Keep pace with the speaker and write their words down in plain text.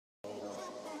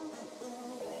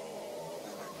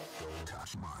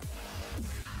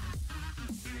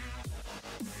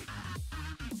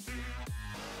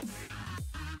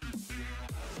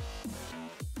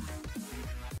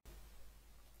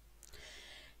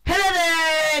Hello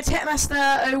there,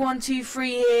 Techmaster0123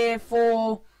 here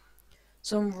for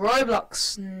some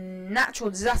Roblox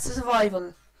Natural Disaster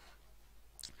Survival.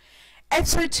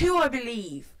 Episode 2, I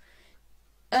believe.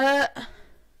 Right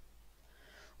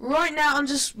now I'm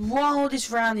just, while this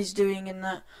round is doing and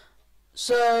that,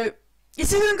 so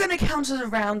this isn't going to count as a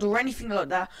round or anything like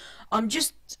that. I'm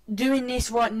just doing this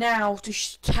right now to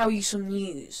tell you some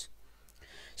news.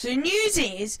 So the news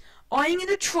is, I'm going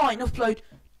to try and upload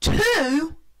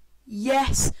 2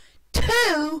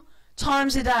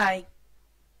 times a day.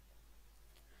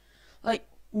 Like,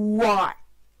 why?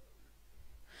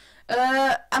 And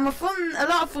a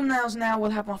lot of thumbnails now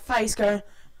will have my face going,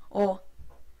 or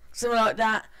something like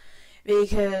that,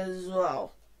 because,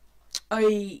 well,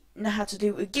 I know how to do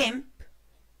it with GIMP.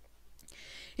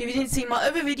 If you didn't see my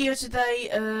other video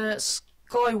today,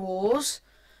 Sky Wars,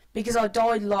 because I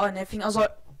died a lot and everything, I was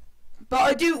like, but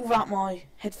I do it without my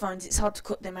headphones, it's hard to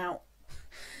cut them out.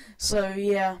 So,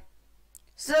 yeah.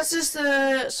 So that's just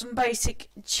some basic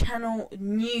channel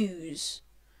news.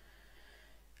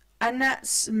 And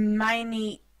that's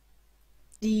mainly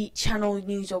the channel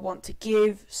news I want to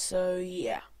give, so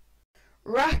yeah.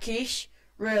 Rakish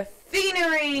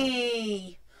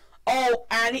Refinery! Oh,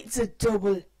 and it's a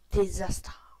double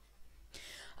disaster.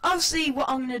 Obviously, what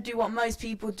I'm going to do, what most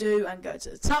people do, and go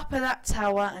to the top of that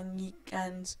tower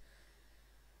and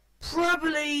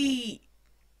probably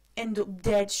end up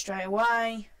dead straight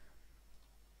away.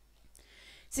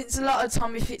 Since a lot of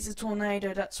time, if it's a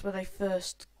tornado, that's where they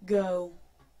first go,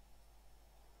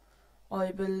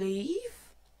 I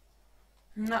believe.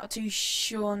 I'm not too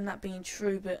sure on that being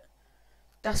true, but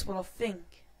that's what I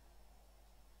think.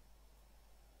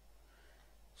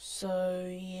 So,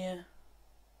 yeah.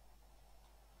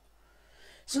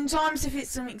 Sometimes if it's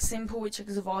something simple which I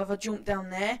can survive, I jump down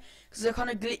there, because I kind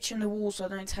of glitch in the wall so I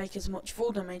don't take as much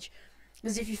fall damage.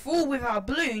 Because if you fall without a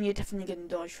balloon, you're definitely going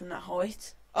to die from that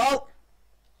height. Oh!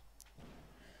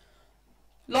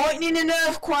 Lightning and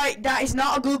earthquake, that is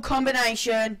not a good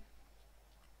combination.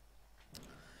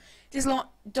 This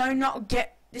do not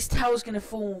get, this tower's gonna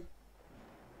fall.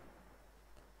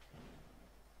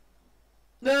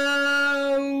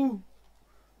 No!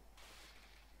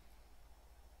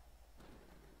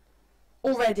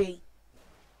 Already.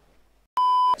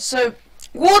 So,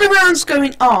 while the round's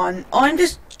going on, I'm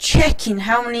just checking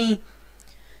how many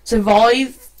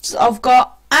survives I've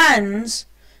got, and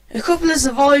a couple of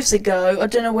survives ago, I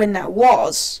don't know when that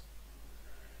was,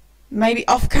 maybe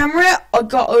off camera, I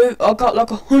got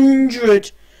like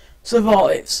 100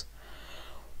 survives.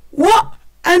 What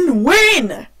and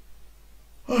when?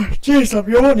 Oh jeez, I'm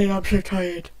yawning, I'm so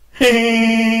tired.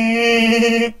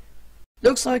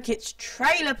 Looks like it's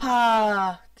trailer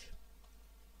park.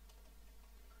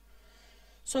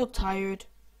 So tired.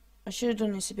 I should have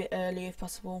done this a bit earlier if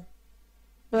possible,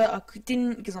 but I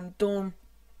didn't because I'm dumb.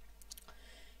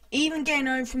 Even getting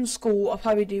home from school, I'll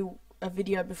probably do a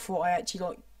video before I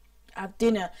actually have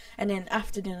dinner, and then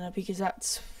after dinner, because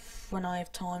that's when I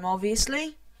have time,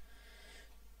 obviously.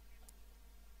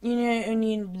 You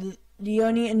know, the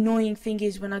only annoying thing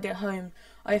is when I get home,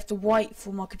 I have to wait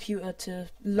for my computer to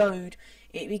load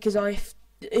it, because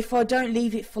if I don't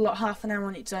leave it for like half an hour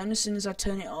on its own, as soon as I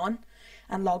turn it on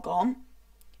and log on,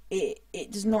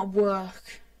 it does not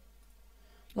work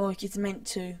like it's meant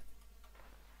to.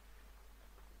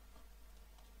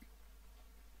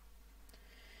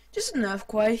 Just an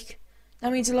earthquake.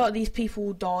 That means a lot of these people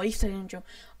will die if they don't jump.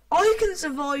 I can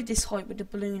survive this height with the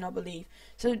balloon, I believe.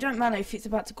 So it don't matter if it's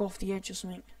about to go off the edge or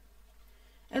something.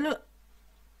 And look.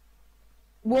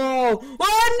 Whoa!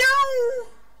 Oh no!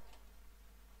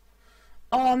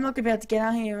 Oh, I'm not gonna be able to get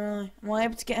out here, am I? Am I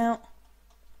able to get out?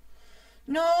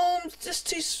 No, I'm just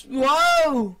too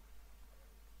slow.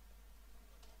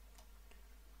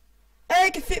 I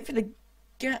can fit for the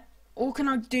gap. Or can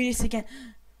I do this again?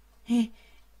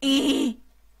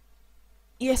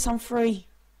 Yes, I'm free.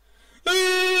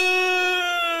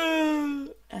 Ow.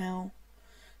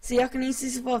 See, I can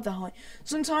easily survive the height.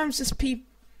 Sometimes just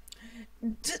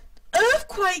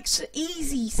earthquakes are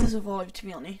easy to survive, to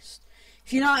be honest.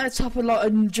 If you're not at the top of like a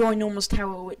ginormous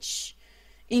tower, which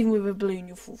even with a balloon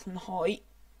you'll fall from the height.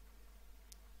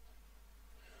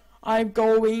 I'm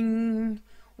going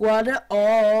water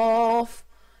off.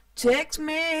 Text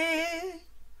me.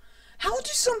 How do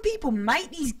some people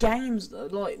make these games though?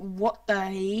 Like, what the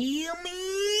hell,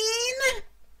 man?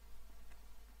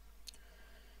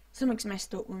 Something's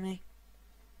messed up with me.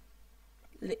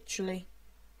 Literally.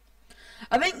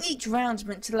 I think each round's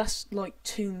meant to last like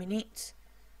 2 minutes.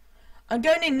 I'm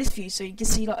going in this view so you can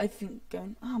see like everything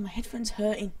going. Oh, my headphone's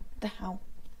hurting. What the hell?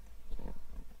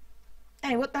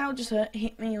 Hey, what the hell just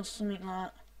hit me or something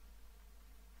like that?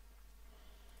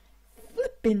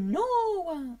 Flipping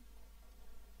no.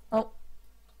 Oh.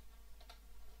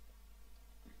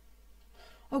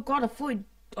 Oh god, I thought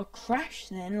I crashed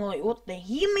then. Like, what the hell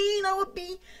you mean I would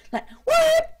be like,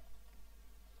 what?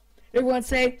 Everyone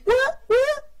say, what?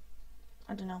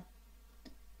 I don't know.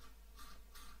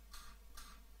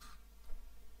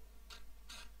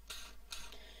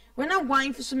 When I'm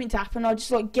waiting for something to happen, I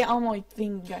just like get on my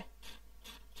finger.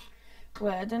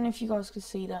 Wait, I don't know if you guys can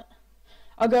see that.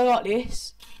 I go like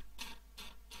this.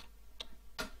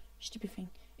 Stupid thing.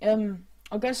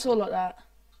 I go sort of like that.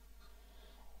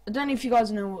 I don't know if you guys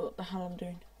know what the hell I'm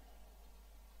doing.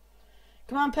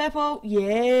 Come on, purple.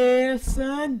 Yeah,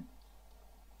 son.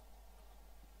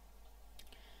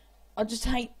 I just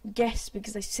hate guests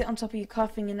because they sit on top of your car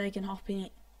thing and they can hop in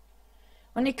it.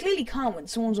 When they clearly can't when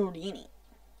someone's already in it.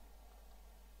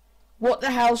 What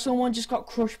the hell? Someone just got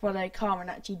crushed by their car and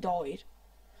actually died.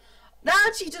 That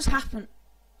actually just happened.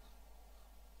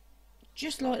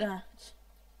 Just like that.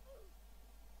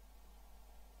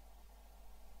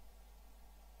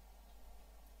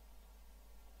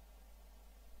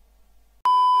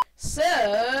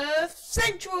 Surf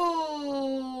Central!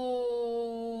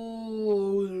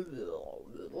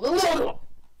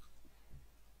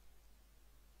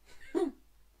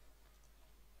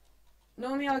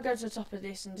 Normally I go to the top of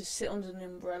this and just sit under an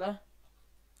umbrella.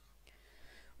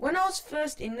 When I was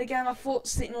first in the game, I thought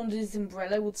sitting under this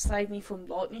umbrella would save me from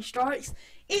lightning strikes.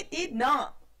 It did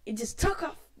not. It just took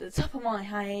off the top of my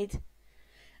head.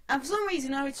 And for some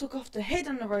reason, I took off the head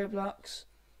on the Roblox.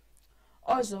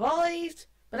 I survived,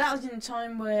 but that was in a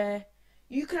time where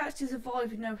you could actually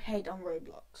survive with no head on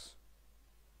Roblox.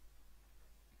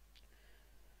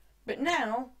 But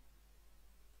now,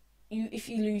 if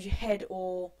you lose your head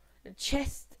or the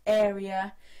chest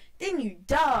area, then you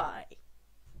die.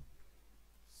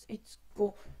 It's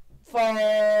go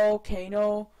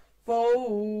volcano,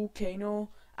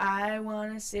 volcano. I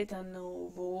wanna sit on the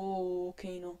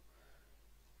volcano,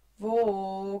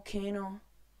 volcano,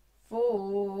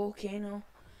 volcano.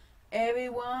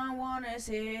 Everyone wanna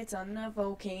sit on the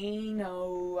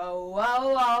volcano. Oh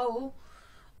oh oh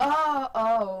oh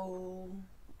oh.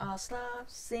 I'll stop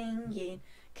singing,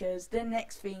 'cause the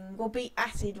next thing will be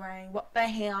acid rain. What the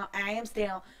hell? I am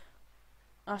still.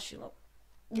 Oh, shut up.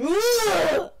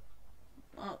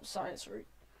 Oh, sorry, that's rude.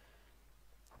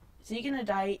 So you're gonna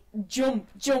die. Jump,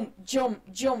 jump,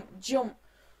 jump, jump, jump.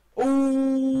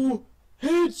 Oh,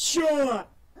 headshot.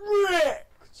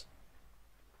 Wrecked.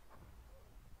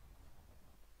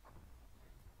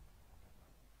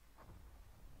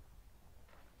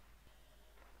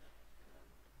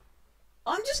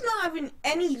 I'm just not having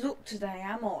any luck today,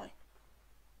 am I?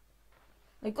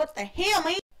 Like, what the hell,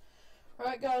 mate?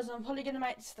 Right, guys, I'm probably going to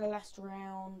make this the last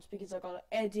round because I got to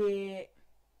edit.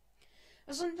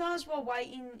 And sometimes while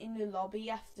waiting in the lobby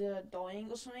after dying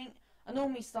or something, I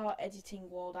normally start editing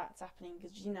while that's happening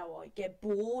because, you know, I get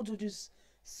bored of just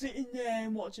sitting there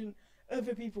and watching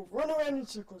other people run around in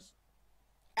circles.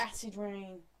 Acid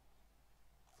rain.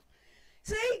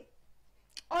 See,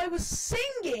 I was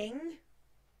singing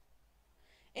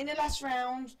in the last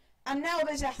round and now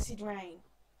there's acid rain.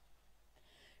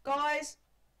 Guys,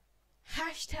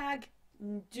 hashtag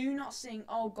do not sing.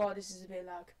 Oh god, this is a bit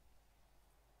lag.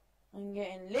 I'm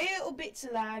getting little bits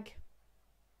of lag.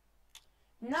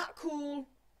 Not cool.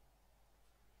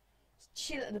 Let's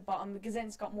chill at the bottom because then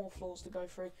it's got more floors to go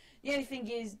through. The only thing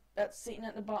is that sitting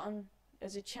at the bottom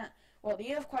there's a chance. Well,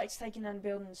 the earthquake's taking down the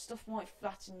building and stuff might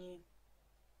flatten you.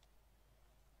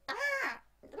 Ah!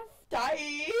 I'm gonna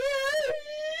die!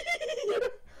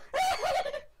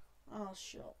 Oh,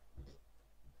 shut up.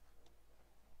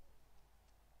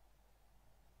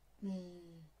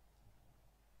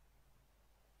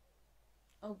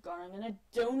 Oh god, I'm gonna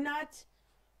donut.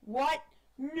 What?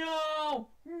 No!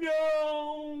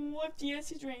 No! What the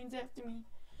acid rain's after me?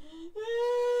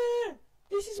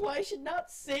 This is why I should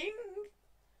not sing.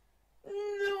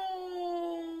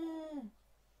 No!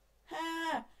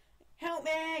 Ah! Help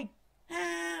me!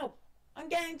 Help! I'm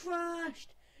getting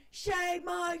crushed! Save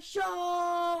my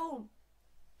soul!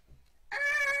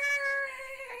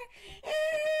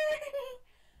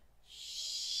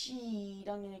 Shit,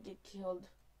 I'm gonna get killed.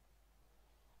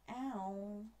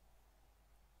 Ow.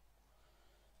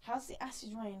 How's the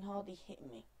acid rain hardly hitting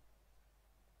me?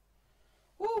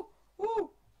 Woo!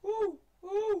 Woo! Woo!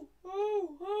 Woo!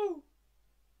 Woo! Woo!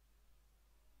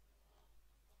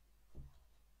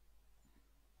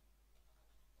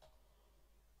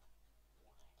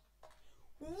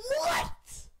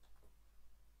 What?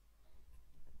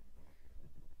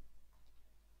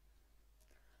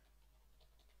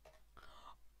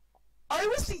 I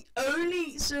was the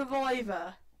only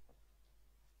survivor.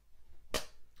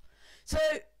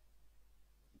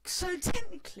 So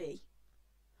technically,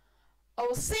 I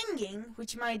was singing,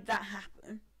 which made that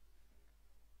happen.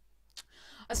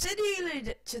 I said earlier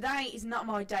that today is not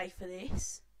my day for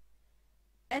this.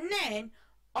 And then,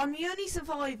 I'm the only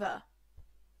survivor.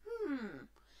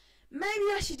 Maybe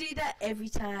I should do that every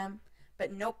time.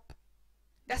 But nope.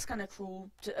 That's kind of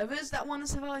cruel to others that want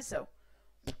to survive, so.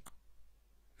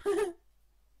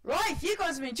 Right, if you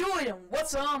guys have enjoyed and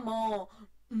what's on more,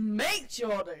 make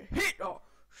sure to hit the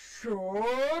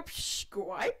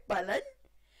subscribe button.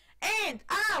 And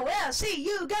I will see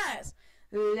you guys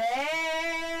later.